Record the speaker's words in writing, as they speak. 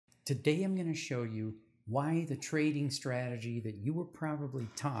Today I'm going to show you why the trading strategy that you were probably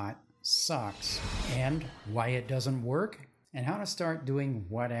taught sucks, and why it doesn't work, and how to start doing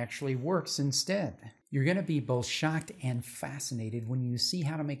what actually works instead. You're going to be both shocked and fascinated when you see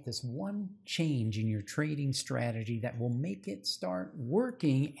how to make this one change in your trading strategy that will make it start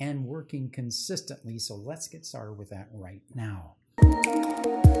working and working consistently. So let's get started with that right now.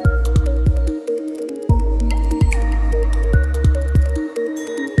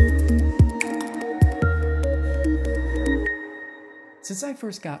 Since I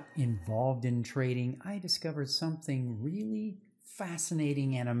first got involved in trading, I discovered something really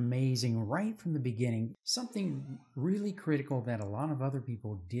fascinating and amazing right from the beginning, something really critical that a lot of other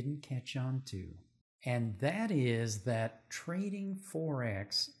people didn't catch on to. And that is that trading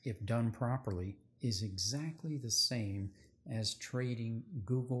Forex, if done properly, is exactly the same as trading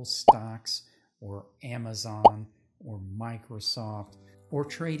Google stocks or Amazon or Microsoft, or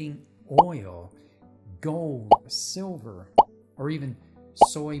trading oil, gold, silver, or even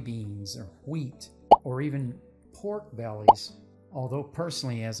soybeans or wheat, or even pork bellies. Although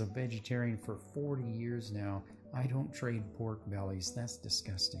personally, as a vegetarian for 40 years now, I don't trade pork bellies. That's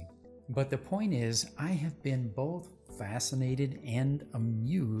disgusting. But the point is, I have been both fascinated and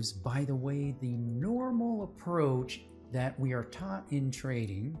amused by the way the normal approach that we are taught in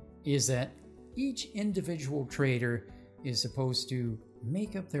trading is that each individual trader is supposed to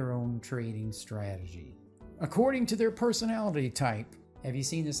make up their own trading strategy according to their personality type. Have you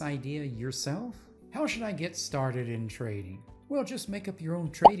seen this idea yourself? How should I get started in trading? Well, just make up your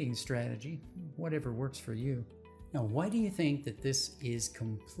own trading strategy, whatever works for you. Now, why do you think that this is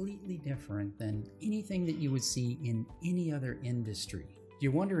completely different than anything that you would see in any other industry? Do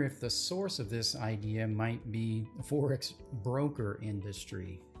you wonder if the source of this idea might be the Forex broker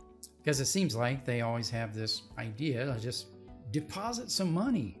industry? Because it seems like they always have this idea, just deposit some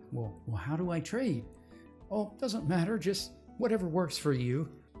money. Well, how do I trade? Oh, doesn't matter, just whatever works for you.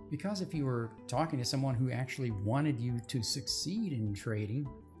 Because if you were talking to someone who actually wanted you to succeed in trading,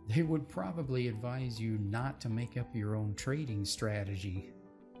 they would probably advise you not to make up your own trading strategy,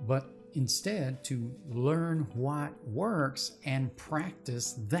 but instead to learn what works and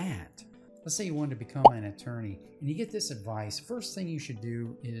practice that. Let's say you want to become an attorney and you get this advice. First thing you should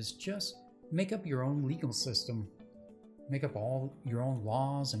do is just make up your own legal system, make up all your own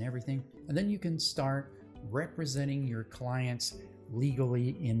laws and everything, and then you can start representing your clients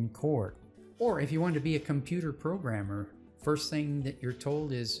legally in court. Or if you want to be a computer programmer, first thing that you're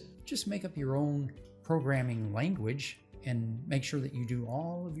told is just make up your own programming language and make sure that you do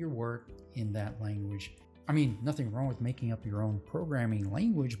all of your work in that language. I mean, nothing wrong with making up your own programming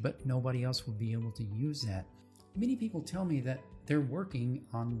language, but nobody else would be able to use that. Many people tell me that they're working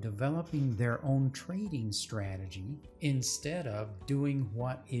on developing their own trading strategy instead of doing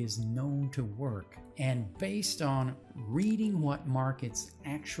what is known to work, and based on reading what markets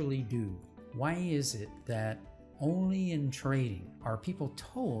actually do. Why is it that only in trading are people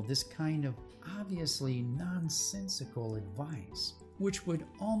told this kind of obviously nonsensical advice, which would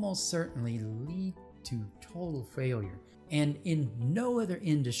almost certainly lead to total failure? And in no other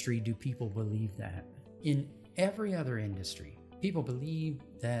industry do people believe that. In every other industry, people believe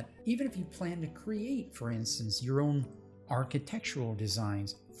that even if you plan to create, for instance, your own architectural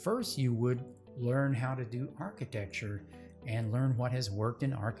designs, first you would learn how to do architecture and learn what has worked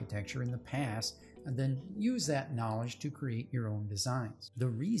in architecture in the past, and then use that knowledge to create your own designs. The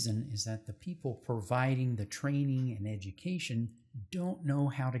reason is that the people providing the training and education don't know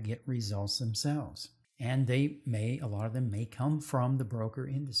how to get results themselves. And a lot of them may come from the broker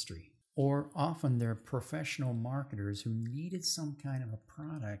industry. Or often they're professional marketers who needed some kind of a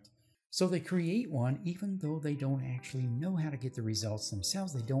product, so they create one even though they don't actually know how to get the results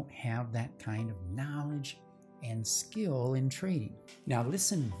themselves. They don't have that kind of knowledge and skill in trading. Now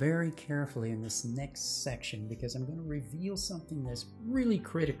listen very carefully in this next section, because I'm going to reveal something that's really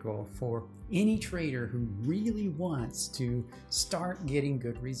critical for any trader who really wants to start getting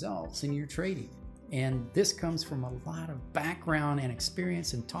good results in your trading. And this comes from a lot of background and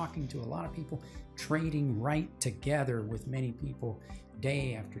experience and talking to a lot of people, trading right together with many people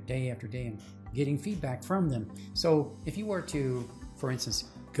day after day after day and getting feedback from them. So if you were to, for instance,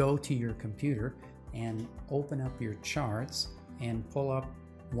 go to your computer and open up your charts and pull up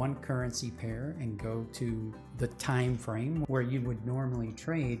one currency pair and go to the time frame where you would normally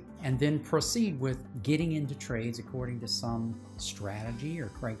trade, and then proceed with getting into trades according to some strategy or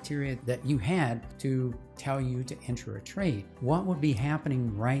criteria that you had to tell you to enter a trade. What would be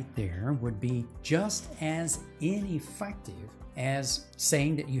happening right there would be just as ineffective as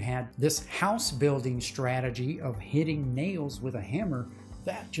saying that you had this house building strategy of hitting nails with a hammer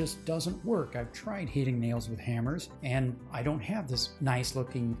that just doesn't work. I've tried hitting nails with hammers, and I don't have this nice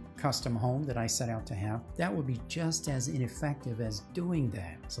looking custom home that I set out to have. That would be just as ineffective as doing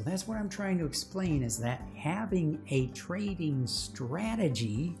that. So that's what I'm trying to explain, is that having a trading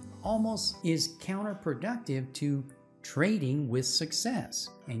strategy almost is counterproductive to trading with success,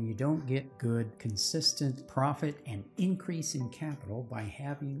 and you don't get good consistent profit and increase in capital by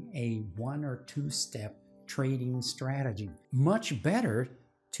having a 1 or 2 step trading strategy. Much better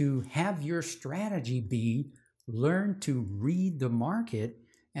to have your strategy be learn to read the market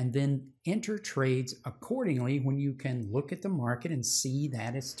and then enter trades accordingly when you can look at the market and see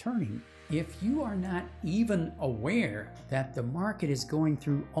that it's turning. If you are not even aware that the market is going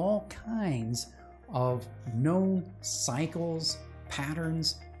through all kinds of known cycles,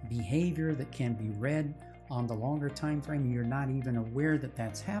 patterns, behavior that can be read on the longer time frame, you're not even aware that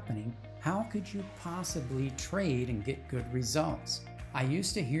that's happening, how could you possibly trade and get good results? I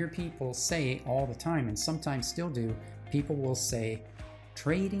used to hear people say all the time, and sometimes still do, people will say,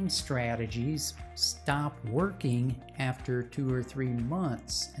 trading strategies stop working after 2 or 3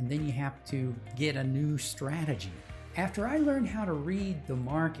 months, and then you have to get a new strategy. After I learned how to read the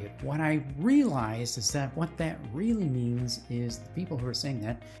market, what I realized is that what that really means is, the people who are saying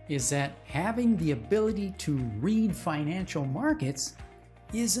that, is that having the ability to read financial markets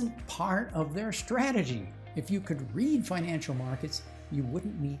isn't part of their strategy. If you could read financial markets, you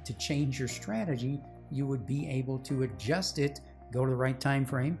wouldn't need to change your strategy. You would be able to adjust it, go to the right time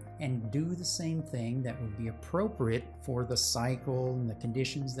frame, and do the same thing that would be appropriate for the cycle and the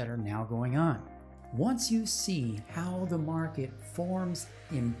conditions that are now going on. Once you see how the market forms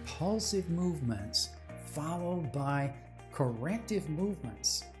impulsive movements followed by corrective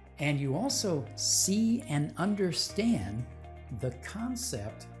movements, and you also see and understand the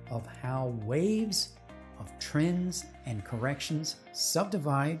concept of how waves of trends and corrections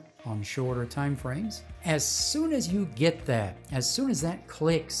subdivide on shorter time frames, as soon as you get that, as soon as that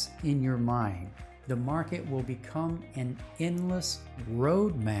clicks in your mind, the market will become an endless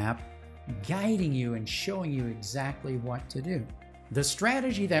roadmap guiding you and showing you exactly what to do. The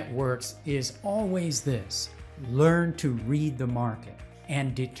strategy that works is always this: learn to read the market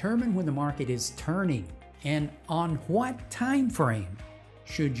and determine when the market is turning and on what time frame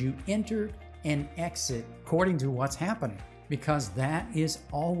should you enter and exit according to what's happening, because that is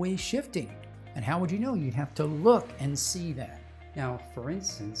always shifting. And how would you know? You'd have to look and see that. Now, for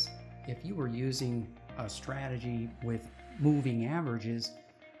instance, if you were using a strategy with moving averages,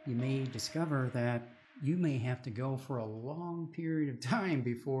 you may discover that you may have to go for a long period of time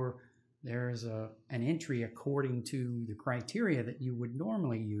before there's an entry according to the criteria that you would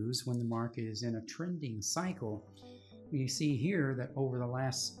normally use when the market is in a trending cycle. You see here that over the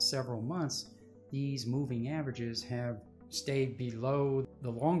last several months, these moving averages have stayed below the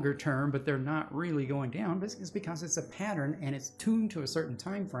longer term, but they're not really going down. But it's because it's a pattern and it's tuned to a certain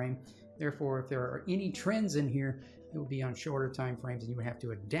time frame. Therefore, if there are any trends in here, it will be on shorter time frames, and you would have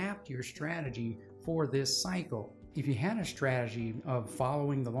to adapt your strategy for this cycle. If you had a strategy of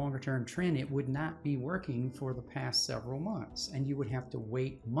following the longer term trend, it would not be working for the past several months, and you would have to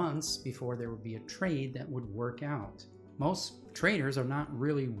wait months before there would be a trade that would work out. Most traders are not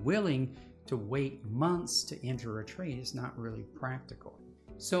really willing to wait months to enter a trade. It's not really practical.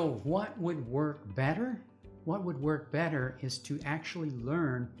 So what would work better? What would work better is to actually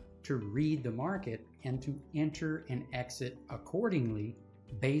learn to read the market and to enter and exit accordingly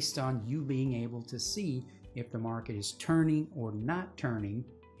based on you being able to see if the market is turning or not turning,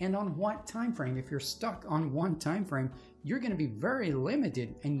 and on what time frame. If you're stuck on one time frame, you're going to be very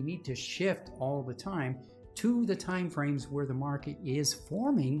limited, and you need to shift all the time to the time frames where the market is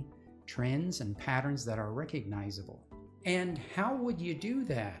forming trends and patterns that are recognizable. And how would you do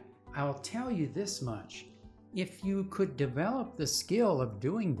that? I'll tell you this much. If you could develop the skill of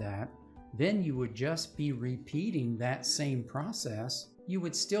doing that, then you would just be repeating that same process. You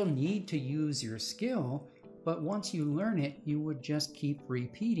would still need to use your skill, but once you learn it, you would just keep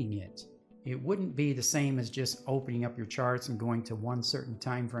repeating it. It wouldn't be the same as just opening up your charts and going to one certain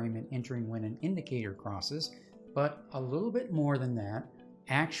time frame and entering when an indicator crosses, but a little bit more than that,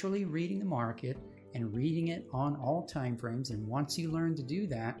 actually reading the market and reading it on all time frames. And once you learn to do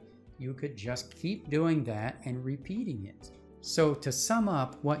that, you could just keep doing that and repeating it. So to sum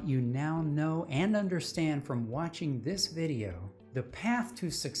up what you now know and understand from watching this video, the path to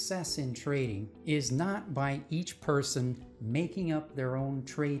success in trading is not by each person making up their own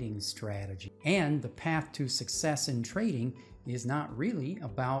trading strategy. And the path to success in trading is not really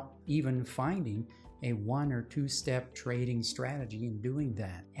about even finding a 1 or 2 step trading strategy and doing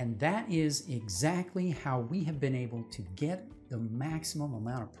that. And that is exactly how we have been able to get the maximum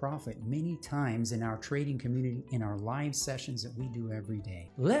amount of profit many times in our trading community in our live sessions that we do every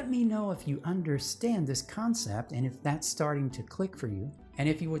day. Let me know if you understand this concept and if that's starting to click for you. And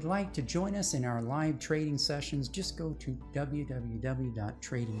if you would like to join us in our live trading sessions, just go to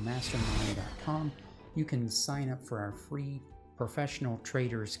www.tradingmastermind.com. You can sign up for our free Professional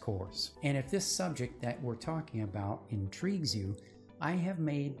Traders course. And if this subject that we're talking about intrigues you, I have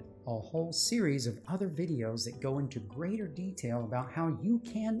made a whole series of other videos that go into greater detail about how you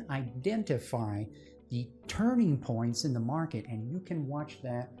can identify the turning points in the market, and you can watch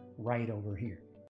that right over here.